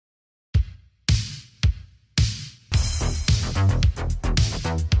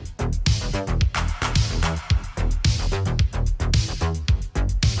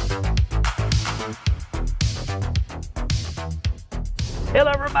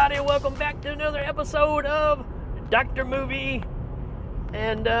everybody, welcome back to another episode of Dr. Movie.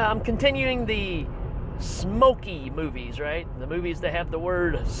 And I'm continuing the Smokey movies, right? The movies that have the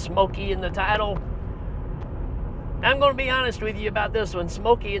word Smokey in the title. I'm going to be honest with you about this one,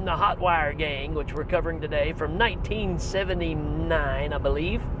 Smokey and the Hotwire Gang, which we're covering today, from 1979, I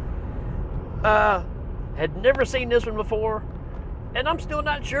believe. Had never seen this one before, and I'm still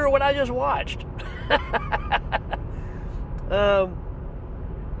not sure what I just watched.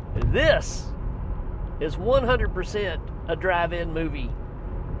 This is 100% a drive-in movie.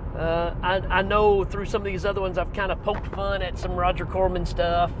 I know through some of these other ones I've kind of poked fun at some Roger Corman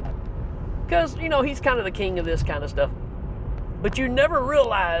stuff, because, you know, he's kind of the king of this kind of stuff. But you never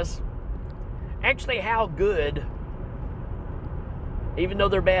realize actually how good, even though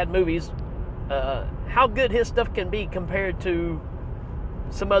they're bad movies, how good his stuff can be compared to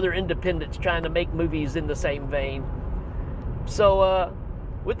some other independents trying to make movies in the same vein. So,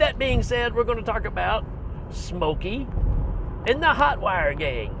 with that being said, we're going to talk about Smokey and the Hotwire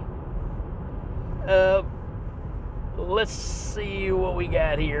Gang. Let's see what we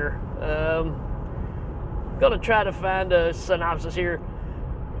got here. Going to try to find a synopsis here.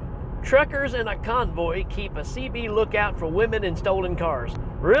 Truckers in a convoy keep a CB lookout for women in stolen cars.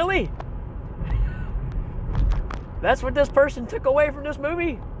 Really? That's what this person took away from this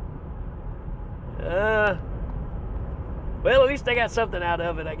movie? Well, at least they got something out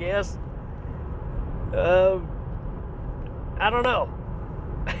of it, I guess. I don't know.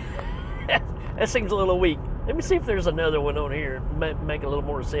 That seems a little weak. Let me see if there's another one on here. Make a little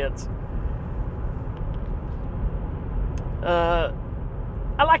more sense. I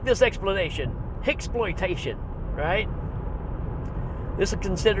like this explanation. Hicksploitation, right? This is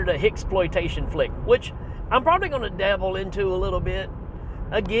considered a Hicksploitation flick, which I'm probably going to dabble into a little bit.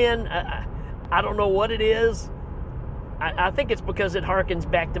 Again, I don't know what it is. I think it's because it harkens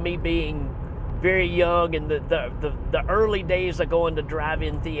back to me being very young and the early days of going to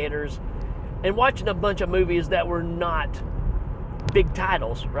drive-in theaters and watching a bunch of movies that were not big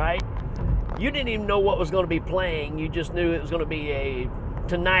titles, right? You didn't even know what was going to be playing. You just knew it was going to be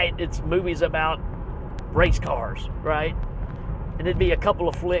tonight it's movies about race cars, right? And it'd be a couple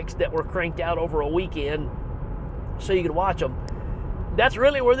of flicks that were cranked out over a weekend so you could watch them. That's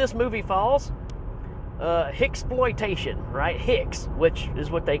really where this movie falls. Hicksploitation, right? Hicks, which is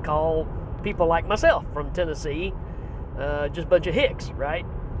what they call people like myself from Tennessee. Just a bunch of hicks, right?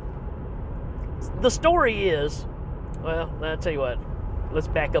 The story is, well, I'll tell you what. Let's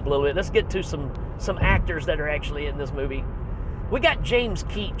back up a little bit. Let's get to some actors that are actually in this movie. We got James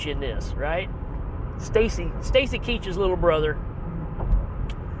Keach in this, right? Stacy Keach's little brother.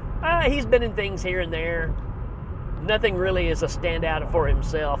 He's been in things here and there. Nothing really is a standout for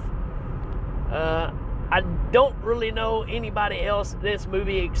himself. I don't really know anybody else in this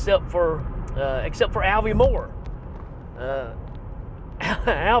movie except for Alvy Moore.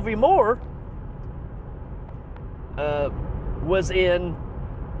 Alvy Moore was in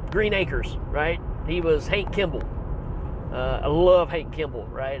Green Acres, right? He was Hank Kimball. I love Hank Kimball,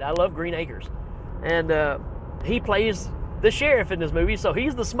 right? I love Green Acres. And he plays the sheriff in this movie, so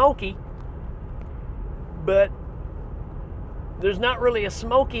he's the Smokey. But there's not really a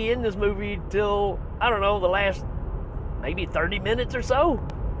Smokey in this movie till, I don't know, the last maybe 30 minutes or so.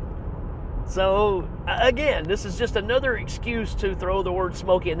 So, again, this is just another excuse to throw the word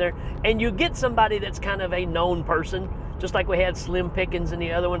Smokey in there. And you get somebody that's kind of a known person, just like we had Slim Pickens in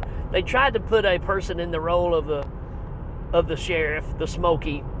the other one. They tried to put a person in the role of the sheriff, the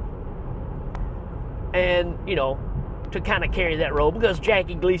Smokey, and, you know, to kind of carry that role because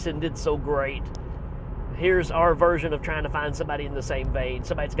Jackie Gleason did so great. Here's our version of trying to find somebody in the same vein.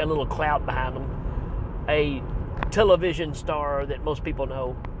 Somebody that's got a little clout behind them. A television star that most people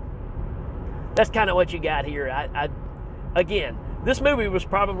know. That's kind of what you got here. Again, this movie was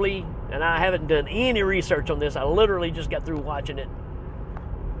probably, and I haven't done any research on this, I literally just got through watching it.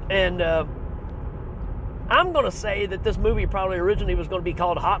 And I'm going to say that this movie probably originally was going to be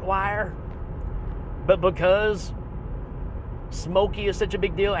called Hotwire. But because Smokey is such a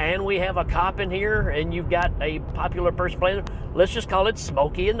big deal, and we have a cop in here, and you've got a popular person playing it, let's just call it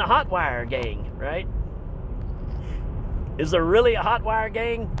Smokey and the Hotwire Gang, right? Is there really a Hotwire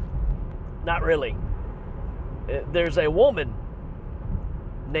Gang? Not really. There's a woman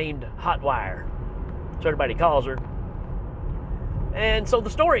named Hotwire. That's what everybody calls her. And so the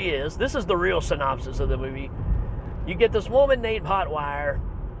story is, this is the real synopsis of the movie. You get this woman named Hotwire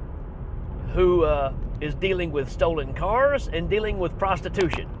who is dealing with stolen cars and dealing with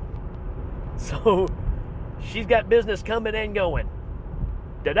prostitution. So she's got business coming and going.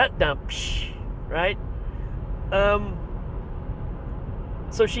 Da-da-dum, right?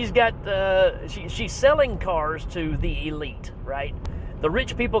 So she's got she's selling cars to the elite, right? The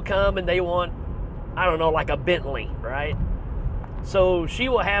rich people come and they want, I don't know, like a Bentley, right? So she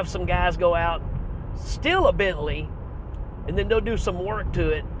will have some guys go out, steal a Bentley, and then they'll do some work to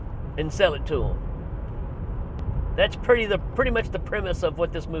it and sell it to them. That's pretty much the premise of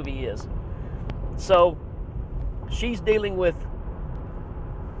what this movie is. So she's dealing with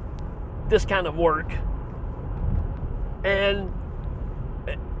this kind of work, and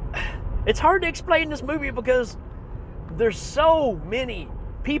it's hard to explain this movie because there's so many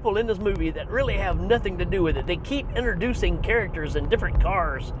people in this movie that really have nothing to do with it. They keep introducing characters in different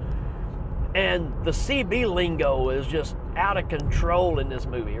cars, and the CB lingo is just out of control in this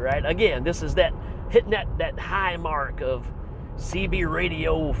movie, right? Again, this is that hitting that high mark of CB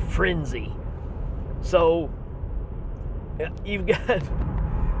radio frenzy. So you've got,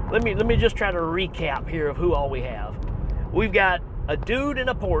 let me just try to recap here of who all we have. We've got a dude in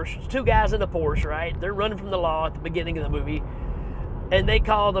a Porsche, two guys in a Porsche, right? They're running from the law at the beginning of the movie, and they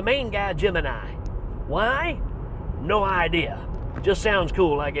call the main guy Gemini. Why? No idea. Just sounds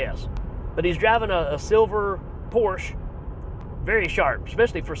cool, I guess. But he's driving a silver Porsche, very sharp,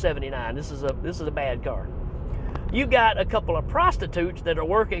 especially for '79. This is a bad car. You got a couple of prostitutes that are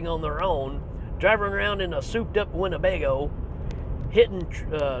working on their own, driving around in a souped-up Winnebago, hitting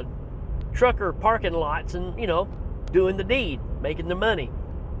trucker parking lots, and doing the deed, making the money.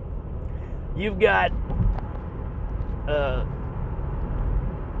 You've got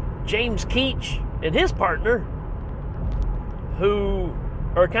James Keach and his partner, who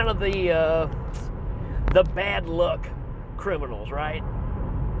are kind of the bad luck criminals, right?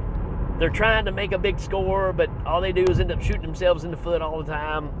 They're trying to make a big score, but all they do is end up shooting themselves in the foot all the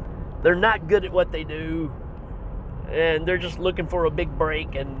time. They're not good at what they do, and they're just looking for a big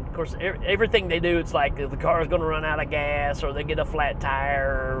break. And of course, everything they do, it's like the car is going to run out of gas, or they get a flat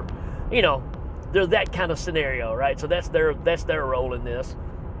tire, or, they're that kind of scenario, right? So that's their role in this.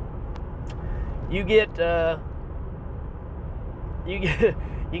 You get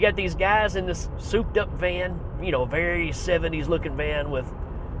you got these guys in this souped up van, very 70s looking van with,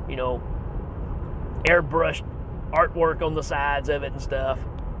 airbrushed artwork on the sides of it and stuff.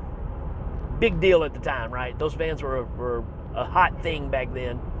 Big deal at the time, right? Those vans were a hot thing back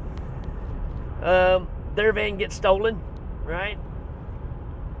then. Their van gets stolen, right?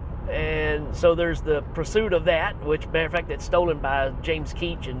 And so there's the pursuit of that, which, matter of fact, it's stolen by James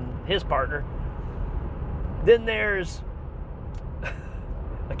Keach and his partner. Then there's,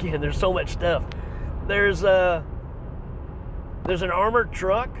 again, there's so much stuff. There's an armored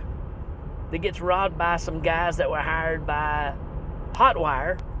truck that gets robbed by some guys that were hired by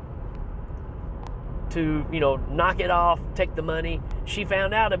Hotwire to, knock it off, take the money. She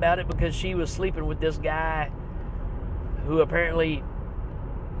found out about it because she was sleeping with this guy who apparently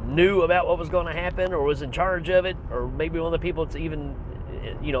knew about what was going to happen, or was in charge of it, or maybe one of the people that's even,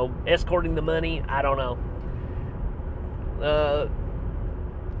 escorting the money. I don't know.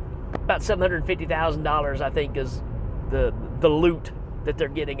 About $750,000, I think, is the loot that they're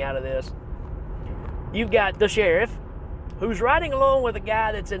getting out of this. You've got the sheriff, who's riding along with a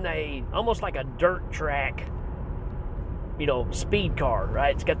guy that's in almost like a dirt track, speed car,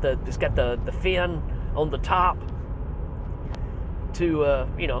 right? It's got the fin on the top to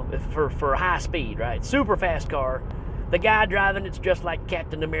for high speed, right? Super fast car. The guy driving it's just like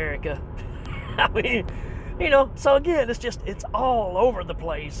Captain America. I mean, so again, it's all over the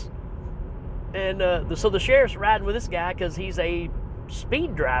place. And so the sheriff's riding with this guy because he's a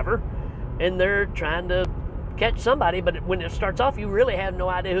speed driver, and they're trying to catch somebody. But when it starts off, you really have no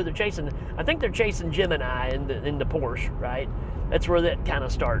idea who they're chasing. I think they're chasing Gemini in the Porsche, right? That's where that kind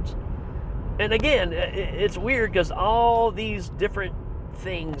of starts. And again, it's weird because all these different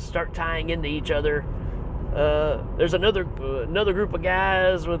things start tying into each other. There's another group of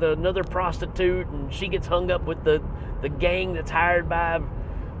guys with another prostitute, and she gets hung up with the gang that's hired by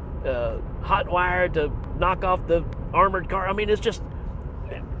Hotwire to knock off the armored car. I mean, it's just,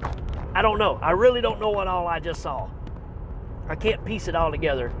 I don't know. I really don't know what all I just saw. I can't piece it all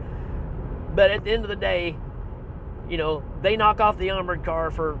together. But at the end of the day, they knock off the armored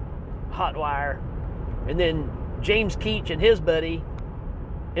car for Hotwire, and then James Keach and his buddy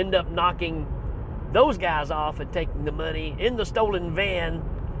end up knocking those guys off and taking the money in the stolen van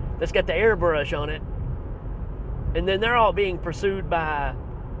that's got the airbrush on it. And then they're all being pursued by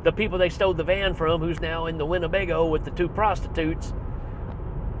the people they stole the van from, who's now in the Winnebago with the two prostitutes.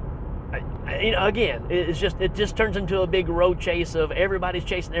 Again, it just turns into a big road chase of everybody's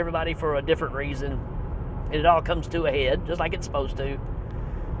chasing everybody for a different reason, and it all comes to a head just like it's supposed to.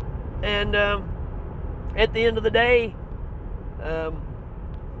 And at the end of the day,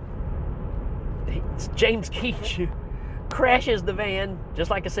 James Keach crashes the van, just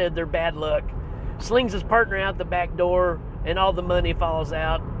like I said, they're bad luck, slings his partner out the back door, and all the money falls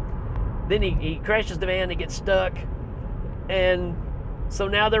out. Then he crashes the van, he gets stuck, and so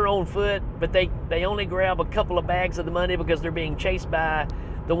now they're on foot, but they only grab a couple of bags of the money because they're being chased by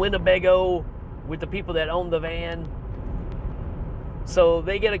the Winnebago with the people that own the van. So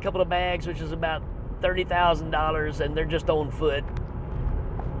they get a couple of bags, which is about $30,000, and they're just on foot,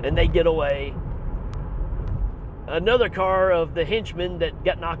 and they get away. Another car of the henchmen that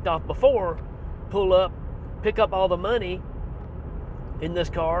got knocked off before pull up, pick up all the money in this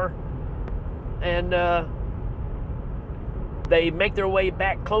car, and they make their way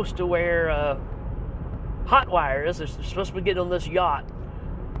back close to where Hotwire is. They're supposed to be getting on this yacht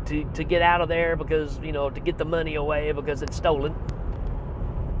to get out of there because, you know, to get the money away because it's stolen.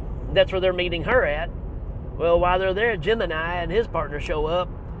 That's where they're meeting her at. Well, while they're there, Gemini and his partner show up,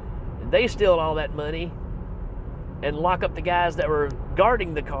 and they steal all that money and lock up the guys that were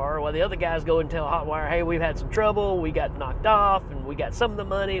guarding the car, while the other guys go and tell Hotwire, hey, we've had some trouble, we got knocked off, and we got some of the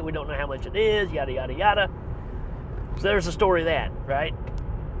money, we don't know how much it is, yada, yada, yada. So there's the story of that, right?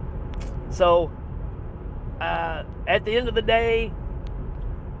 So, at the end of the day,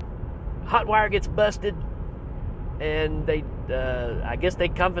 Hotwire gets busted, and they, I guess they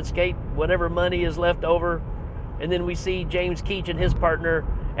confiscate whatever money is left over, and then we see James Keach and his partner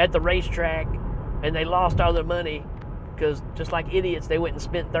at the racetrack, and they lost all their money because, just like idiots, they went and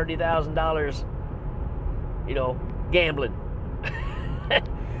spent $30,000, you know, gambling.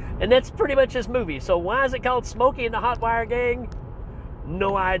 And that's pretty much this movie. So why is it called Smokey and the Hotwire Gang?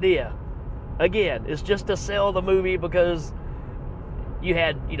 No idea. Again, it's just to sell the movie because you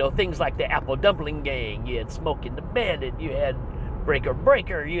had, you know, things like the Apple Dumpling Gang, you had Smokey and the Bandit, you had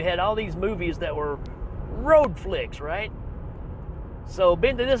Breaker, you had all these movies that were road flicks, right? So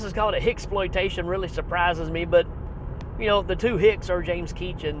being that this is called a Hicksploitation really surprises me, but, you know, the two Hicks are James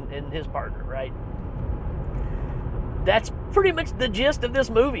Keach and his partner, right? That's pretty much the gist of this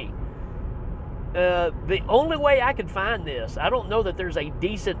movie. The only way I could find this, I don't know that there's a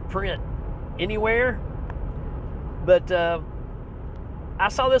decent print anywhere, but I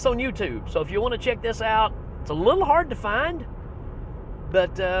saw this on YouTube. So if you want to check this out, it's a little hard to find,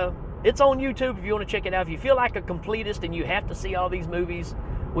 but it's on YouTube if you want to check it out. If you feel like a completist and you have to see all these movies,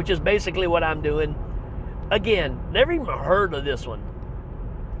 which is basically what I'm doing. Again, never even heard of this one,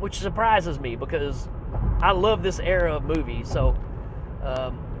 which surprises me because I love this era of movies. So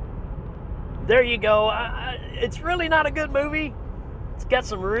there you go. It's really not a good movie. It's got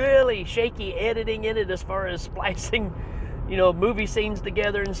some really shaky editing in it as far as splicing, you know, movie scenes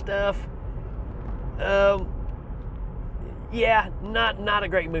together and stuff. Yeah, not a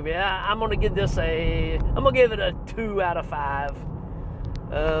great movie. I'm gonna give this I'm gonna give it a 2 out of 5.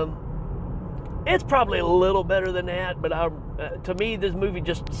 It's probably a little better than that, but to me, this movie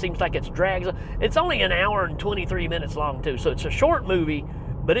just seems like it's drags. It's only an hour and 23 minutes long too, so it's a short movie,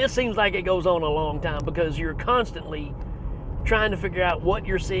 but it seems like it goes on a long time because you're constantly trying to figure out what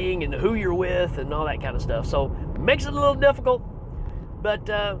you're seeing and who you're with and all that kind of stuff. So it makes it a little difficult, but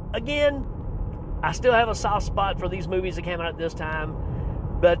again, I still have a soft spot for these movies that came out at this time.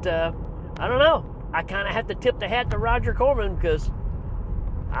 But I don't know. I kind of have to tip the hat to Roger Corman because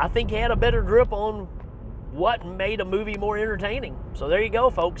I think he had a better grip on what made a movie more entertaining. So there you go,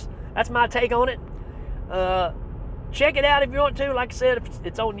 folks. That's my take on it. Check it out if you want to. Like I said,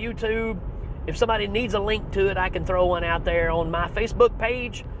 it's on YouTube. If somebody needs a link to it, I can throw one out there on my Facebook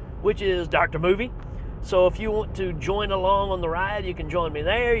page, which is Dr. Movie. So if you want to join along on the ride, you can join me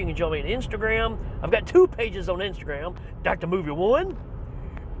there. You can join me on Instagram. I've got 2 pages on Instagram, Dr. Movie 1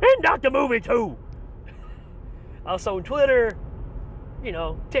 and Dr. Movie 2. Also on Twitter, you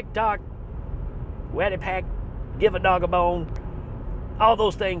know, TikTok, Waddy Pack, Give a Dog a Bone, all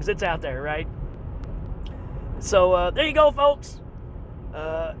those things, it's out there, right? So there you go, folks.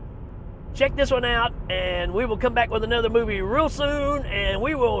 Check this one out, and we will come back with another movie real soon, and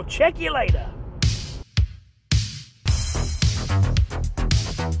we will check you later.